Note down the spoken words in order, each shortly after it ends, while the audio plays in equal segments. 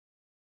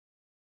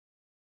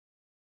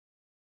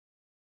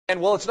And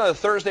well, it's another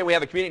Thursday. We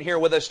have a comedian here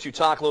with us to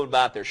talk a little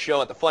about their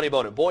show at the Funny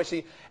Bone in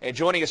Boise. And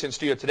joining us in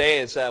studio today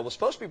is, was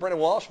supposed to be Brendan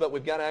Walsh, but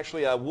we've got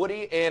actually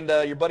Woody and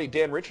your buddy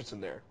Dan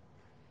Richardson there.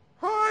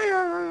 Hi,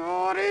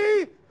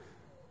 everybody.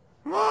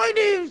 My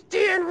name's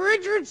Dan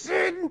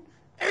Richardson,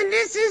 and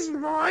this is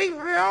my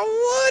pal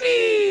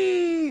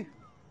Woody.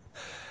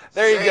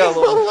 There you Say go.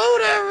 hello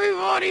to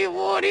everybody,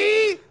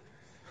 Woody.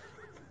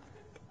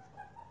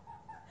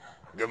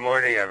 Good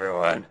morning,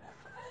 everyone.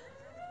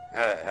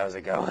 How's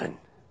it going?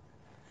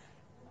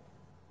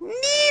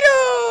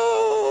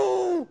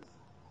 Neato!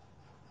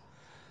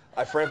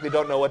 I frankly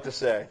don't know what to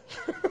say.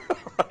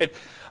 Right.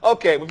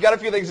 Okay, we've got a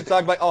few things to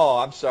talk about. Oh,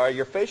 I'm sorry.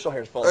 Your facial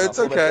hair's falling off. It's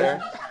a little bit okay.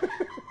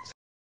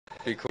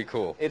 there. Be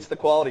cool. It's the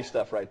quality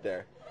stuff right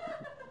there.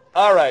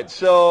 All right,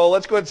 so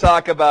let's go ahead and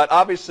talk about,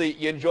 obviously,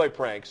 you enjoy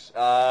pranks.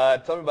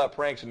 Tell me about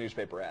pranks and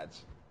newspaper ads.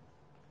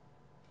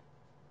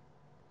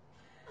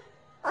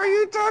 Are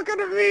you talking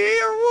to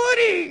me or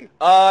Woody?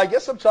 I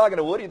guess I'm talking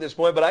to Woody at this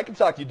point, but I can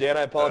talk to you, Dan.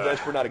 I apologize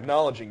for not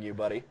acknowledging you,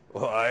 buddy.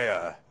 Well,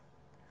 I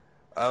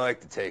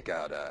like to take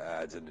out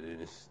ads in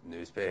the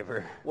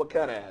newspaper. What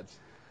kind of ads?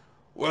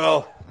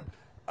 Well,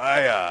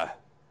 I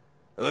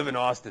live in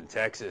Austin,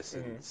 Texas,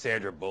 and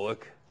Sandra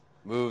Bullock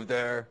moved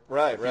there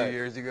a few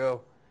years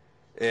ago.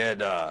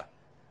 And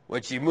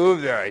when she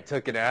moved there, I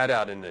took an ad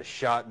out in the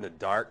shot in the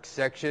dark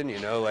section, you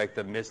know, like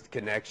the missed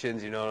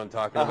connections, you know what I'm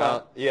talking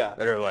about? Yeah.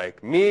 That are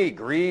like, me,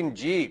 green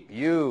Jeep,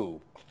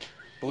 you,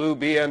 blue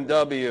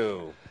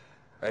BMW.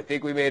 I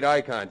think we made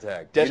eye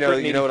contact. You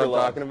know what I'm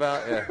talking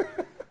about? Yeah.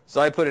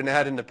 So I put an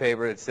ad in the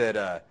paper that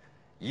said,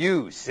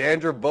 you,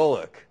 Sandra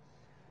Bullock,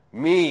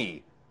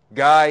 me,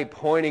 guy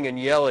pointing and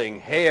yelling,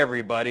 hey,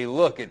 everybody,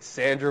 look, it's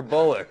Sandra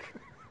Bullock.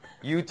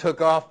 You took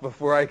off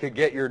before I could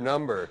get your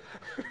number.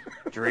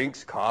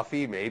 Drinks,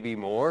 coffee, maybe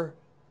more.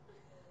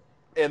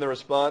 And the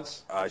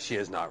response? She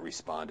has not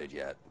responded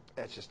yet.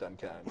 That's just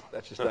unkind.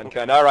 That's just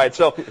unkind. All right.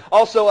 So,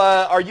 also,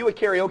 are you a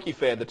karaoke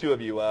fan, the two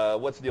of you?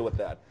 What's the deal with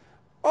that?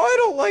 I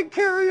don't like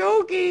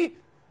karaoke.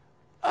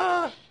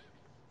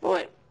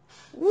 But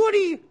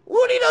Woody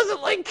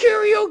doesn't like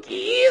karaoke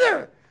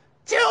either.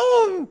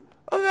 Tell him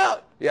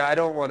about. Yeah, I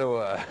don't want to.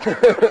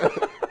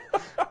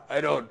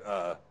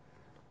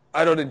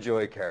 I don't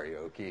enjoy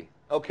karaoke.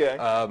 Okay.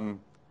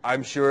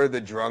 I'm sure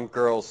the drunk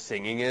girls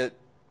singing it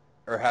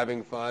are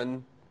having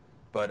fun,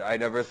 but I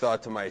never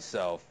thought to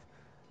myself,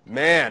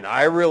 man,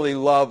 I really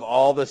love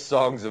all the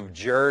songs of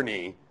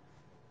Journey,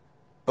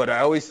 but I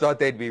always thought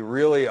they'd be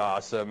really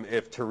awesome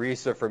if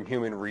Teresa from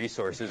Human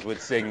Resources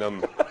would sing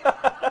them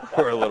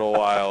for a little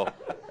while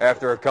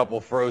after a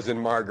couple frozen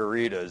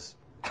margaritas.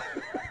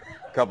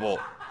 Couple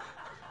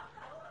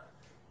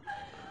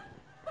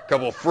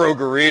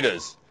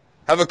frogaritas.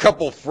 Have a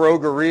couple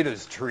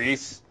frogaritas,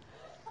 Therese.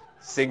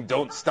 Sing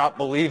Don't Stop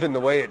Believing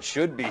the way it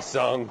should be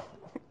sung.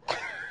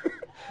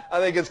 I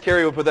think it's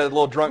Carrie would put that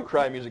little drunk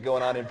cry music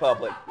going on in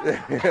public.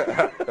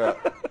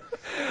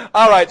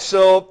 All right,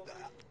 so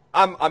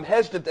I'm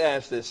hesitant to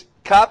ask this.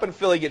 Cop in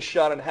Philly gets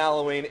shot on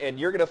Halloween, and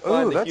you're going to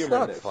find the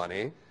humor in this. That's not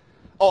funny.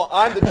 Oh,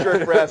 I'm the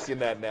jerk for asking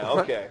that now.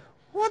 Okay.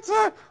 What's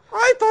that?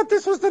 I thought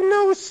this was the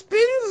no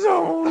spin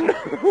zone.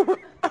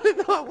 I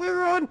thought we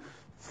were on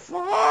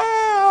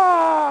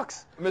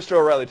Fox. Mr.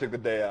 O'Reilly took the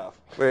day off.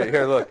 Wait,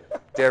 here, look.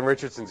 Dan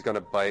Richardson's going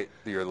to bite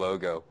your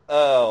logo.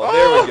 Oh,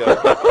 there we go.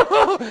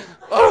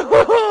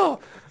 Oh,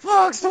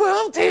 Fox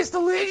 12 tastes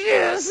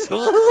delicious.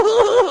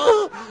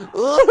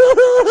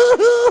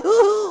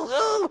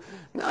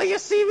 Now you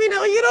see me,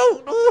 now you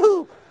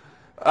don't.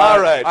 All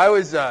right. I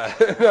was,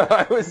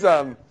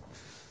 oh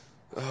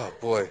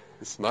boy,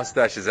 this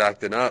mustache is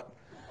acting up.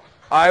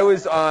 I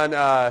was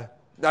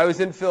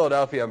in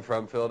Philadelphia. I'm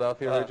from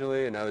Philadelphia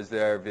originally, and I was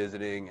there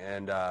visiting,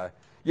 and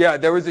yeah,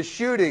 there was a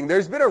shooting.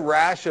 There's been a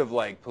rash of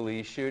like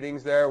police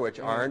shootings there, which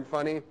aren't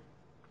funny.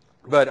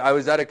 But I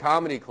was at a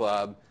comedy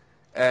club,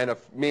 and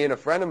me and a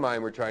friend of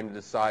mine were trying to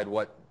decide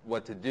what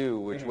to do,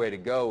 which way to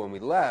go when we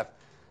left.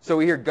 So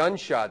we hear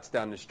gunshots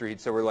down the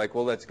street, so we're like,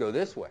 well, let's go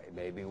this way.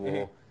 Maybe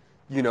we'll,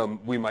 you know,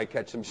 we might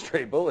catch some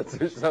stray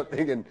bullets or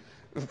something, and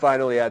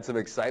finally add some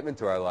excitement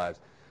to our lives.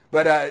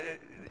 But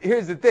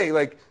here's the thing,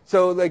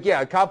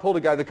 yeah, a cop pulled a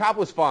guy. The cop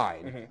was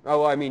fine.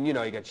 Oh, I mean, you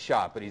know, he got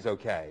shot, but he's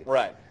okay.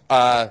 Right.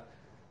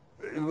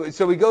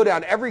 So we go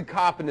down. Every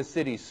cop in the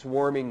city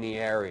swarming the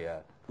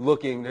area,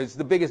 looking. There's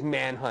the biggest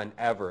manhunt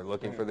ever,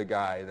 looking for the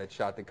guy that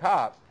shot the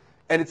cop.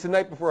 And it's the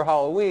night before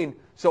Halloween.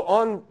 So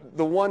on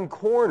the one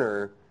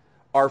corner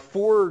are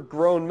 4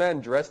 grown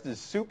men dressed as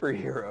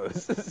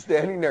superheroes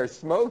standing there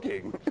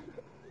smoking.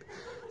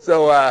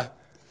 So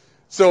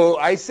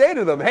I say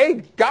to them,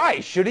 hey,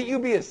 guys, shouldn't you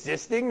be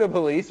assisting the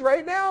police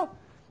right now?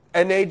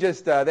 And they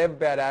just, they have a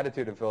bad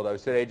attitude in Philadelphia,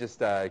 so they just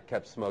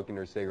kept smoking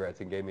their cigarettes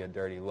and gave me a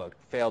dirty look.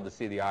 Failed to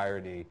see the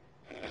irony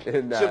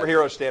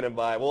Superheroes standing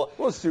by.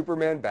 Well,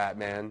 Superman,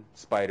 Batman,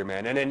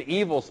 Spider-Man, and an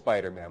evil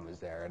Spider-Man was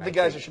there. And the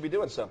guys that should be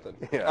doing something.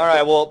 Yeah. All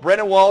right, well,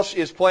 Brendan Walsh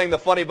is playing the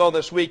Funny Bone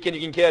this weekend.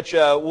 You can catch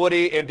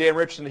Woody and Dan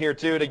Richardson here,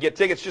 too. To get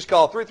tickets, just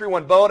call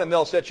 331-BONE, and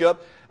they'll set you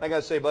up. I got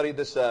to say, buddy,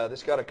 this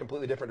got a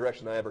completely different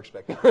direction than I ever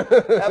expected.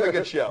 Have a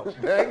good show.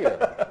 Thank you.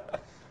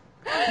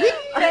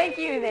 Thank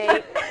you,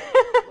 Nate.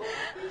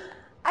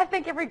 I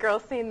think every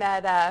girl's seen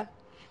that,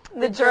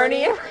 The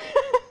Journey.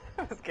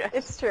 That was good.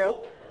 It's true.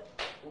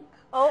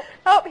 Oh,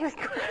 he was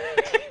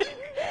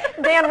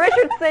Dan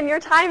Richardson, your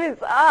time is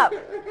up.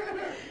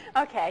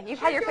 Okay, you've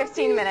had your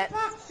 15 minutes.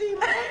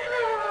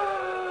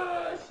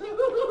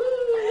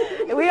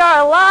 We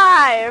are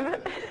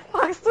live,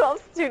 Fox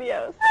 12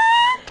 Studios.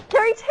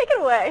 Carrie, take it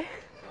away.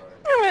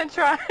 I'm going to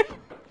try.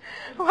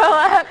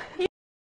 Well,